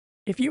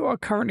If you are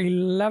currently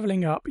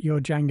leveling up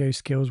your Django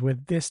skills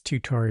with this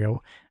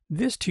tutorial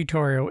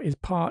is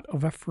part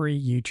of a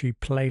free YouTube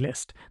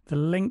playlist. The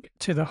link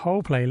to the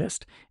whole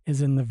playlist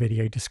is in the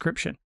video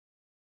description.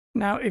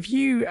 Now, if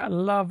you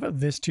love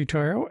this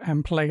tutorial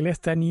and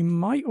playlist, then you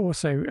might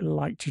also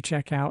like to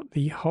check out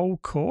the whole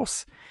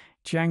course,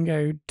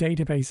 Django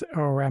Database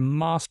ORM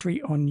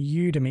Mastery on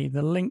Udemy.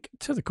 The link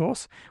to the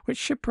course, which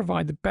should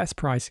provide the best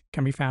price,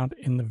 can be found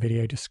in the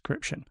video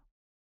description.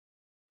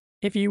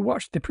 If you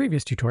watched the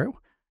previous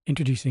tutorial,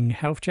 introducing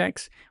health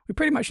checks, we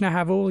pretty much now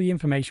have all the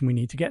information we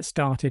need to get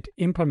started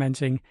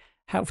implementing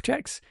health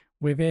checks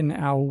within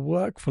our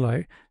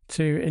workflow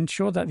to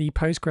ensure that the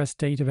Postgres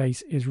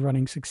database is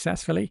running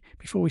successfully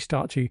before we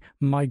start to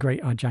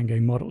migrate our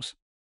Django models.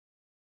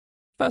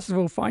 First of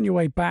all, find your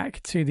way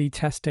back to the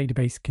test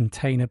database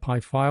container py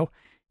file.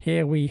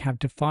 Here we have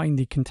defined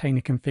the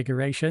container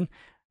configuration.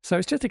 So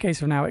it's just a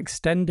case of now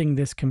extending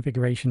this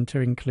configuration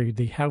to include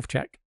the health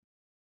check.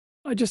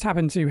 I just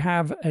happen to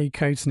have a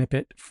code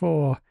snippet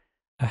for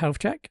a health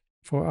check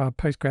for our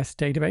Postgres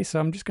database. So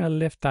I'm just going to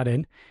lift that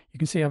in. You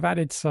can see I've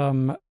added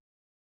some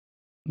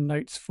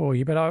notes for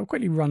you, but I'll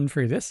quickly run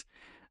through this.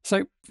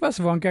 So first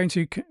of all, I'm going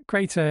to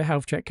create a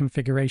health check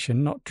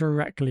configuration, not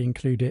directly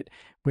include it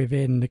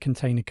within the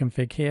container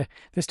config here.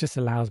 This just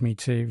allows me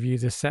to view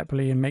this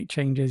separately and make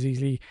changes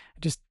easily.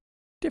 Just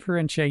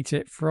differentiate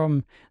it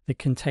from the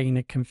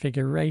container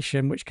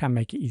configuration, which can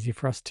make it easier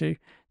for us to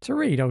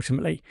read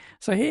ultimately.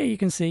 So here you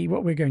can see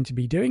what we're going to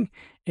be doing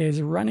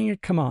is running a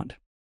command.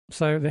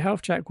 So the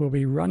health check will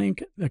be running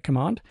the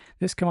command.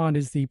 This command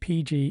is the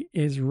pg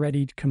is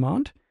ready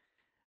command.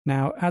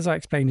 Now, as I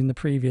explained in the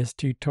previous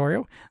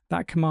tutorial,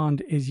 that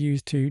command is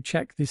used to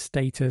check the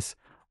status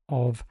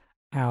of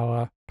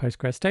our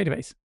Postgres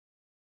database.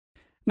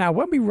 Now,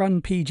 when we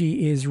run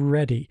pg is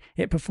ready,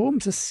 it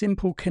performs a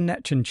simple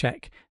connection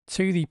check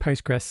to the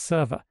Postgres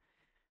server.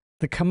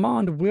 The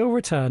command will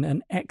return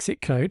an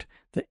exit code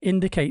that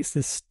indicates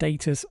the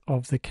status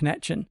of the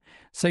connection.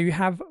 So you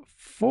have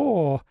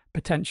 4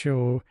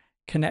 potential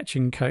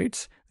connection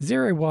codes,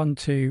 0, 1,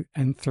 2,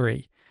 and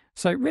 3.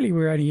 So really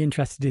we're only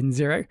interested in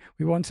 0.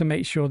 We want to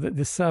make sure that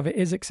the server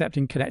is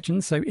accepting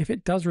connections. So if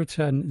it does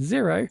return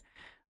 0,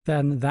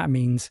 then that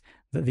means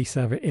that the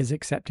server is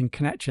accepting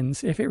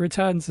connections. If it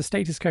returns the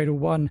status code of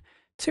 1,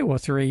 2, or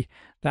 3,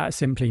 that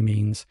simply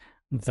means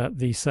that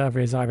the server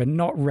is either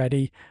not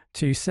ready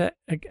to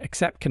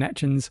accept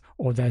connections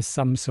or there's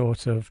some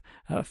sort of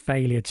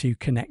failure to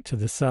connect to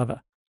the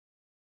server.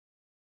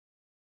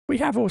 We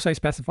have also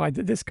specified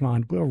that this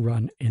command will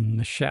run in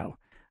the shell.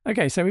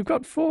 Okay, so we've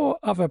got 4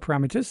 other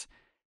parameters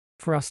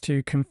for us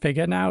to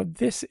configure. Now,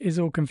 this is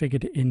all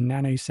configured in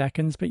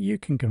nanoseconds, but you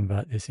can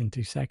convert this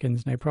into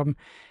seconds, no problem.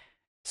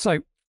 So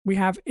we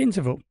have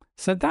interval.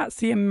 So that's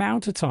the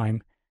amount of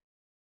time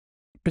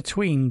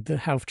between the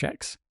health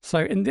checks. So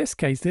in this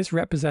case, this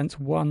represents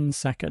 1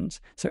 second.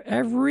 So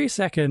every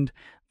second,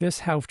 this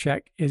health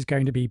check is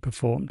going to be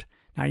performed.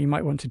 Now, you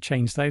might want to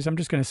change those. I'm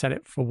just going to set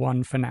it for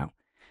 1 for now.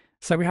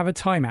 So we have a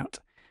timeout.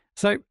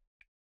 So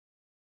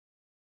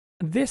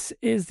this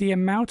is the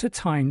amount of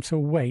time to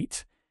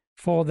wait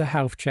for the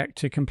health check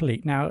to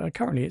complete. Now,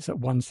 currently it's at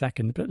 1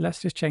 second, but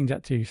let's just change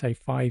that to, say,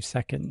 5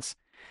 seconds.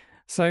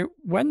 So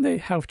when the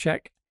health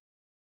check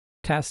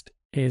test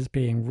is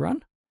being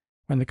run,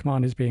 when the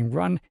command is being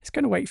run, it's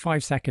going to wait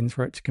 5 seconds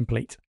for it to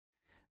complete.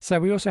 So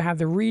we also have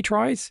the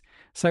retries.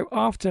 So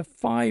after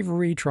 5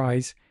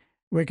 retries,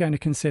 we're going to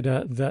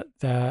consider that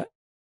there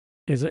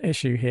is an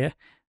issue here.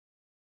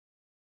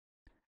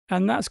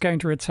 And that's going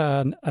to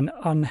return an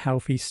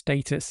unhealthy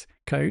status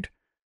code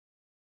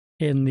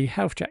in the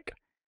health check.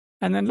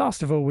 And then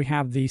last of all, we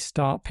have the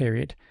start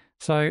period.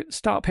 So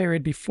start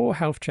period before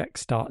health check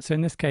starts. So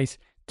in this case,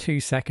 2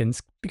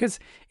 seconds. Because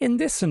in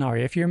this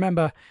scenario, if you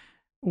remember,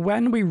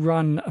 when we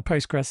run a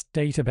Postgres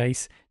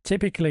database,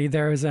 typically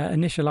there is an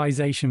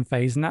initialization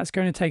phase, and that's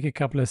going to take a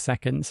couple of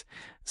seconds.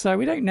 So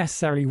we don't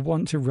necessarily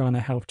want to run a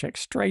health check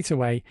straight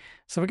away.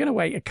 So we're going to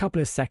wait a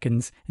couple of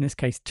seconds, in this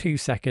case 2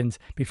 seconds,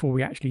 before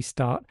we actually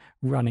start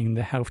running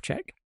the health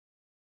check.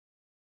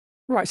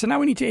 Right, so now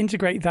we need to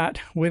integrate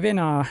that within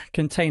our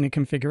container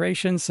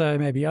configuration. So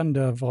maybe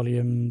under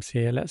volumes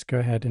here, let's go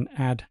ahead and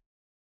add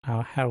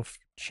our health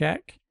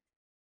check.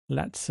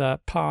 Let's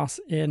pass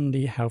in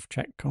the health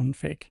check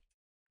config.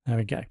 There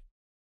we go.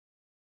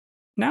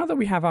 Now that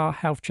we have our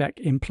health check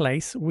in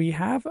place, we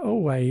have a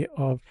way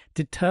of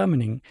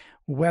determining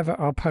whether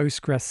our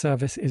Postgres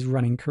service is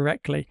running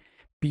correctly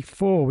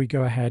before we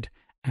go ahead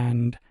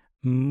and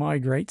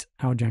migrate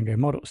our Django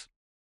models.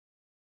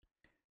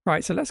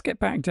 Right, so let's get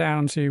back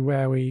down to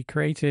where we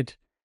created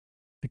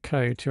the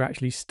code to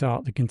actually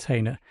start the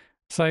container.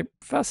 So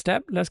first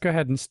step, let's go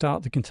ahead and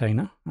start the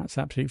container. That's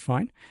absolutely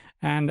fine.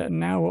 And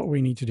now what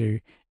we need to do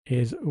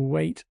is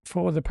wait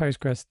for the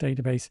Postgres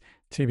database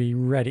to be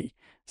ready.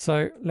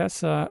 So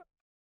let's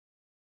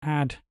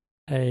add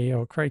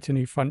or create a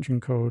new function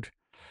called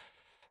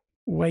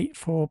wait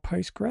for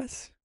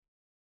Postgres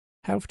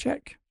health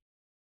check.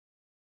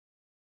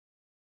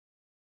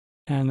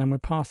 And then we'll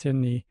pass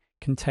in the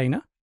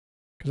container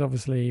because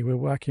obviously we're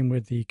working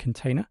with the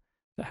container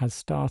that has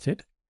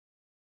started.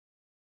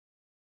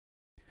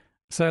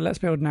 So let's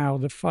build now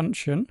the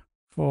function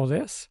for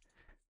this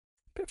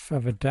a bit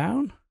further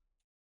down.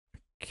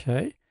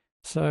 Okay,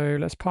 so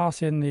let's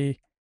pass in the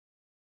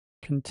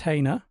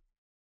container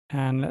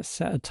and let's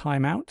set a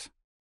timeout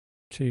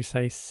to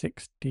say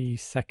 60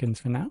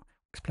 seconds for now.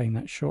 Explain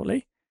that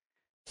shortly.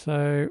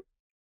 So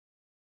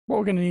what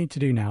we're going to need to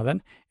do now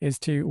then is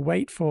to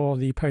wait for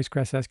the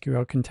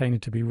PostgreSQL container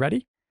to be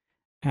ready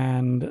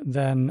and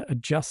then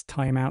adjust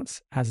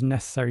timeouts as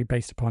necessary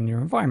based upon your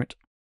environment.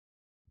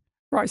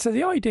 Right, so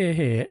the idea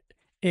here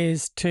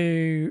is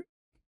to,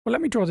 well,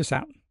 let me draw this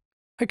out.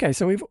 Okay,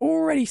 so we've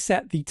already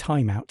set the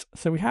timeout.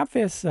 So we have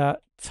this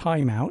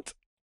timeout,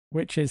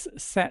 which is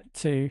set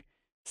to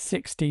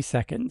 60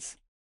 seconds.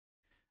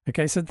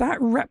 Okay, so that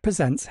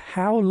represents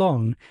how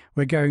long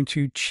we're going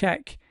to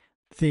check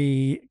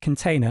the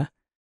container,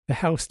 the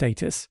health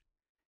status.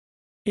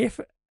 If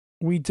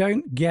we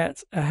don't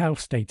get a health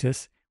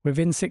status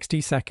within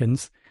 60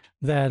 seconds,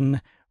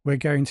 then we're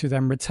going to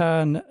then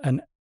return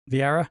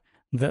the error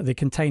that the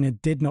container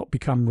did not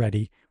become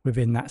ready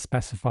within that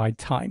specified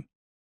time.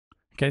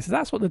 Okay, so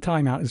that's what the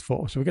timeout is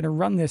for. So we're going to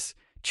run this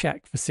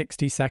check for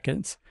 60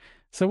 seconds.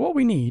 So what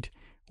we need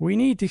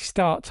the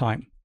start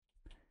time.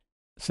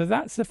 So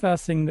that's the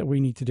first thing that we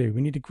need to do.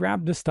 We need to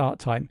grab the start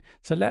time.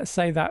 So let's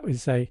say that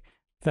was say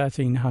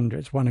 1300,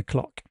 it's 1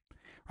 o'clock.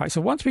 Right,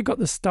 so once we've got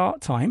the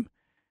start time,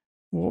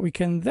 what we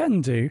can then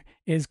do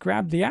is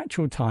grab the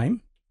actual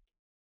time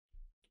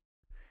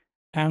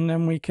and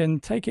then we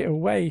can take it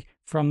away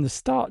from the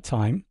start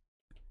time.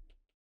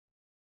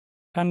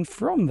 And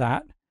from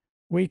that,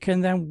 we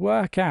can then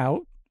work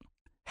out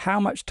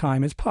how much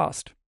time has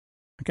passed.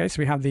 Okay,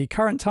 so we have the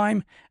current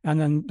time and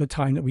then the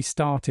time that we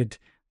started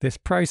this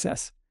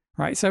process.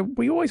 Right, so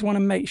we always want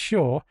to make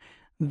sure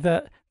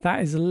that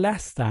that is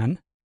less than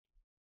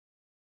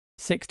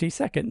 60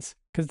 seconds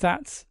because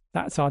that's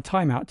our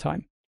timeout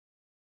time.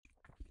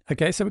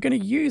 Okay, so we're going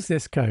to use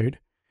this code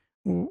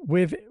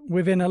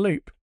within a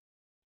loop,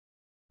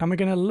 and we're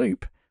going to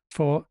loop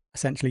for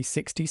essentially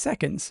 60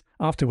 seconds,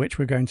 after which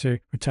we're going to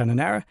return an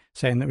error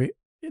saying that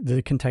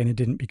the container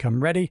didn't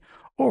become ready,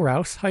 or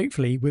else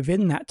hopefully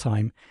within that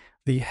time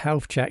the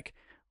health check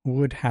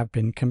would have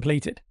been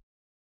completed.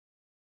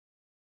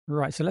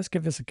 Right, so let's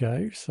give this a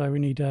go. So we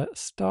need a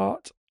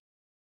start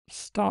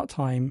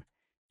time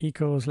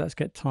equals, let's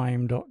get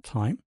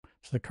time.time,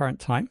 so the current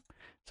time.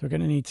 So we're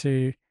going to need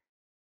to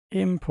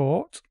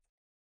import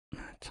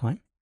time.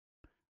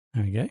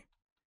 There we go.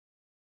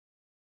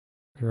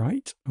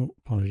 Right, oh,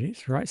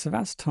 apologies. Right, so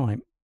that's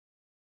time.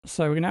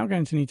 So we're now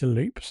going to need to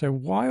loop. So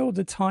while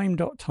the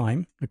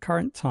time.time, the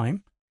current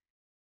time,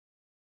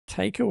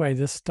 take away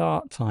the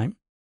start time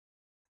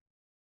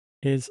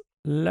is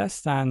less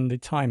than the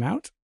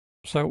timeout.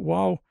 So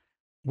while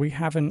we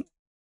haven't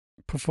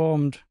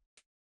performed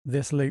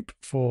this loop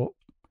for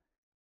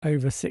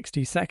over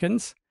 60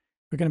 seconds,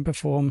 we're going to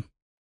perform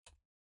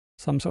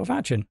some sort of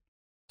action.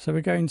 So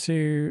we're going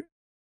to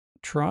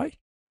try.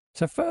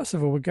 So first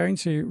of all, we're going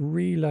to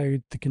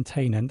reload the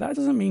container. And that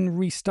doesn't mean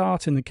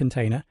restarting the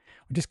container.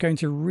 We're just going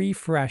to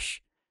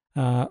refresh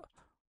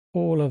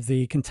all of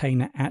the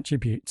container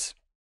attributes.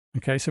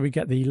 Okay, so we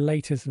get the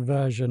latest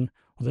version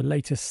or the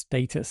latest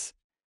status,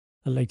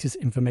 the latest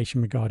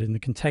information regarding the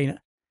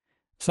container.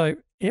 So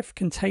if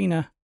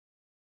container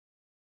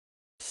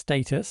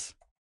status,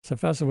 so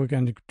first of all, we're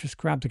going to just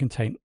grab the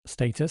container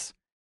status.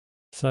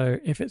 So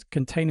if its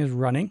container is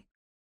running,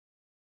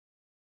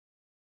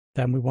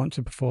 then we want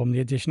to perform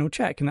the additional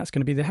check, and that's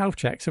going to be the health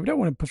check. So we don't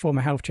want to perform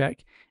a health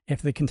check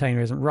if the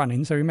container isn't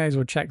running, so we may as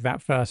well check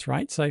that first,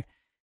 right? So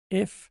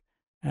if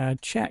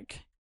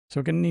check, so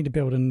we're going to need to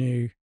build a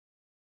new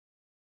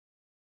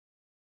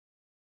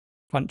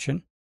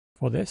function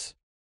for this.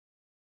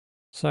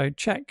 So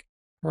check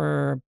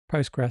for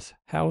Postgres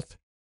health,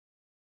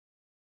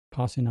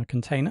 pass in our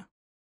container,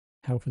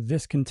 health of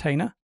this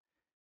container.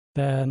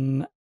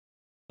 Then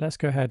let's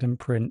go ahead and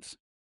print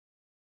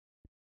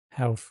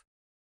health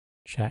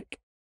check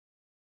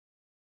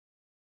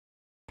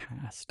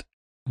passed.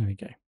 There we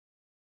go.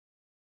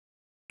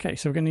 Okay,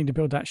 so we're going to need to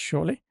build that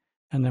shortly,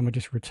 and then we'll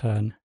just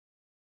return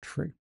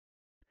true.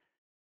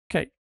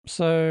 Okay,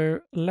 so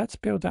let's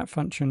build that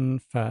function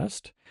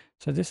first.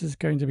 So this is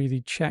going to be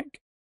the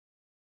check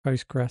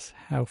Postgres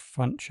health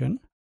function.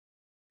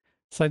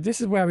 So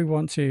this is where we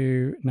want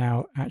to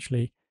now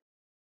actually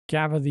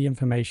gather the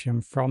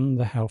information from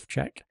the health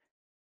check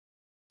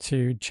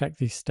to check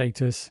the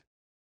status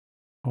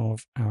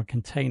of our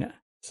container.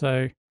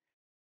 So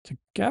to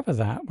gather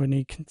that, we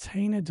need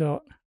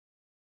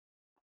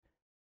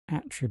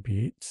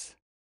container.attributes.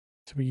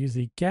 So we use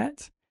the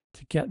get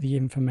to get the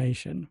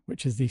information,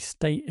 which is the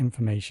state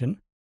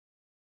information.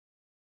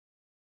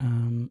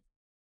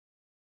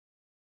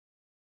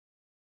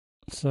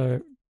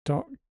 So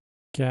dot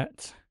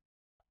get,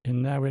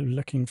 in there we're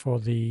looking for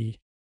the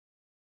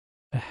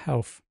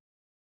health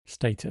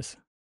status.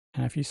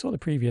 And if you saw the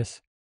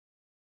previous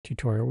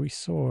tutorial, we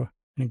saw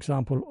an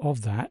example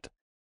of that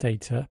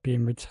data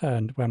being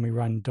returned when we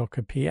run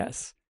Docker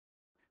PS.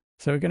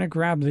 So we're going to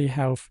grab the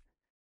health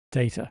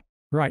data.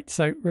 Right,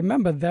 so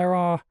remember there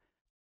are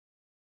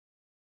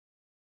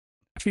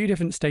a few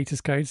different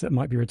status codes that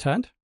might be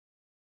returned.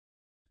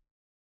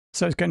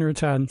 So it's going to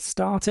return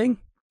starting,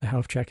 the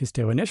health check is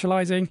still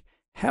initializing,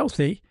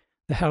 healthy,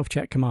 the health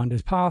check command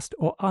is passed,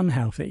 or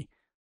unhealthy,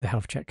 the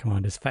health check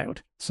command has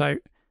failed. So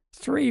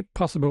 3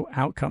 possible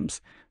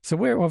outcomes. So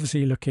we're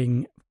obviously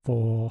looking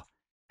for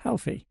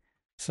healthy.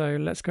 So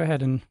let's go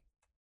ahead and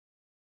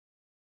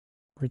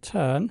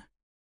return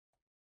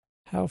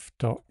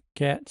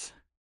health.get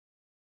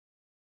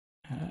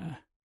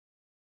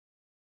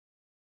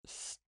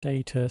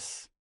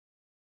status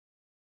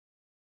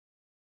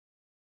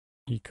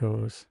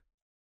equals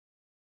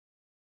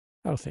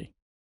healthy.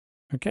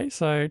 Okay,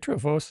 so true or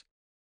false,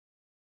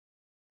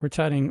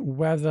 returning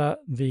whether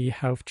the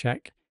health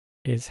check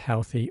is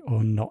healthy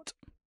or not.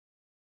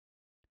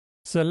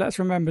 So let's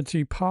remember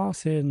to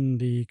pass in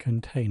the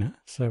container.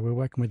 So we're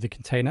working with the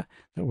container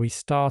that we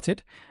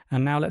started.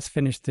 And now let's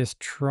finish this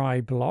try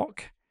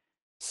block.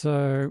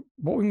 So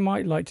what we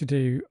might like to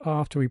do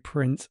after we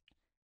print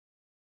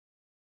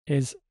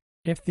is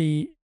if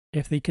the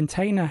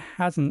container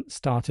hasn't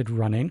started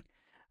running,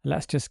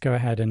 let's just go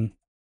ahead and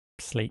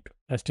sleep.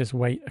 Let's just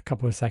wait a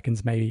couple of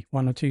seconds, maybe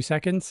 1 or 2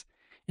 seconds.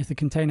 If the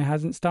container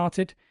hasn't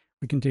started,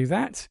 we can do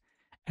that.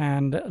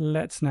 And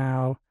let's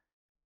now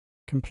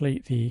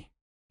complete the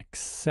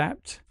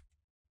except.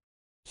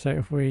 So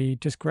if we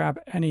just grab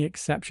any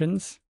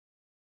exceptions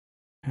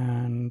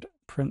and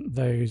print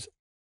those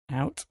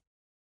out.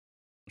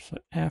 So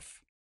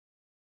F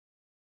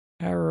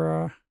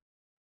error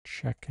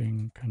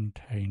checking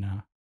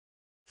container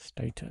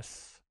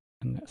status,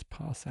 and let's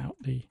pass out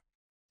the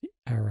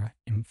error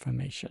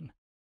information.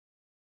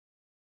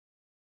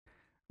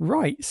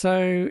 Right,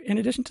 so in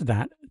addition to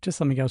that, just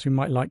something else we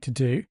might like to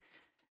do.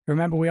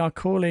 Remember, we are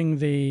calling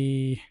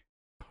the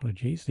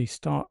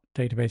start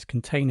database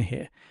container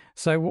here.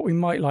 So what we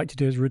might like to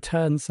do is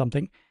return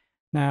something.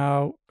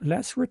 Now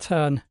let's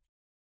return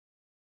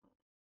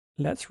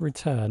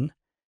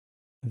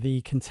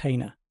the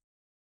container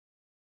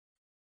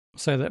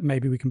so that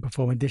maybe we can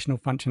perform additional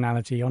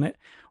functionality on it.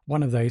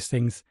 One of those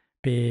things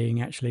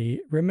being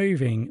actually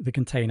removing the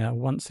container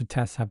once the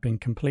tests have been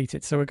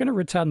completed. So we're going to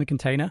return the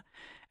container.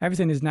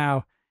 Everything is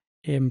now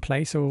in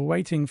place. So we're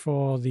waiting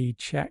for the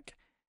check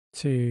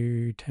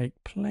to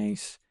take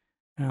place.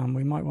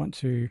 We might want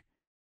to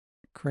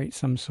create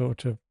some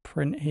sort of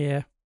print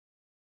here.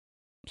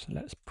 So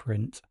let's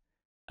print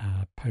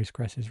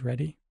Postgres is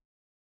ready.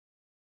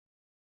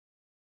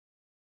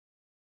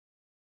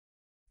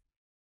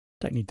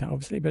 Don't need that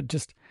obviously, but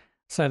just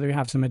so that we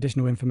have some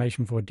additional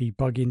information for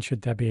debugging.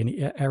 Should there be any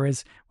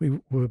errors, we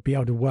will be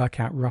able to work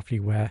out roughly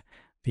where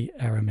the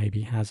error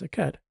maybe has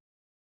occurred.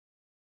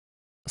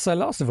 So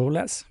last of all,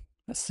 let's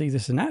see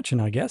this in action,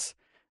 I guess.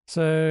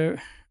 So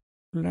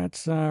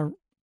let's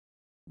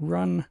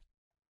run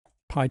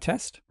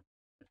Pytest.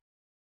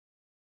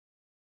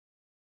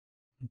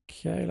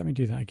 Okay, let me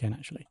do that again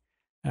actually.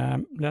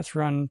 Let's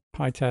run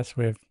Pytest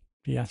with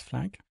the S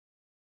flag.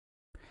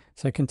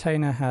 So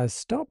container has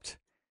stopped.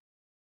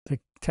 The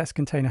test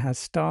container has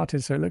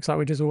started, so it looks like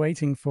we're just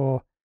waiting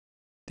for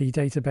the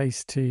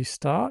database to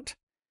start.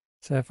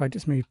 So if I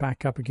just move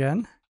back up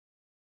again,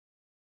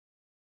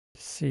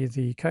 see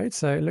the code.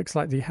 So it looks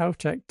like the health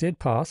check did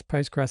pass.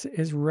 Postgres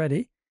is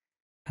ready.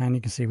 And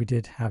you can see we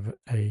did have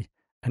an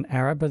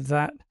error, but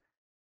that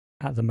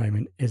at the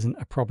moment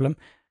isn't a problem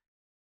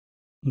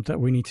that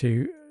we need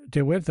to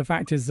deal with. The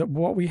fact is that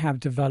what we have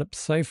developed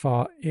so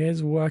far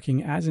is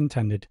working as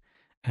intended.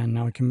 And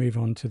now we can move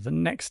on to the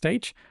next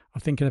stage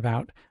of thinking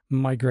about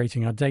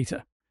migrating our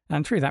data.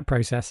 And through that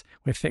process,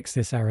 we've fixed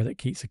this error that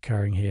keeps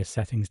occurring here.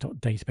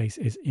 Settings.database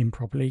is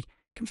improperly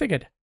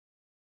configured.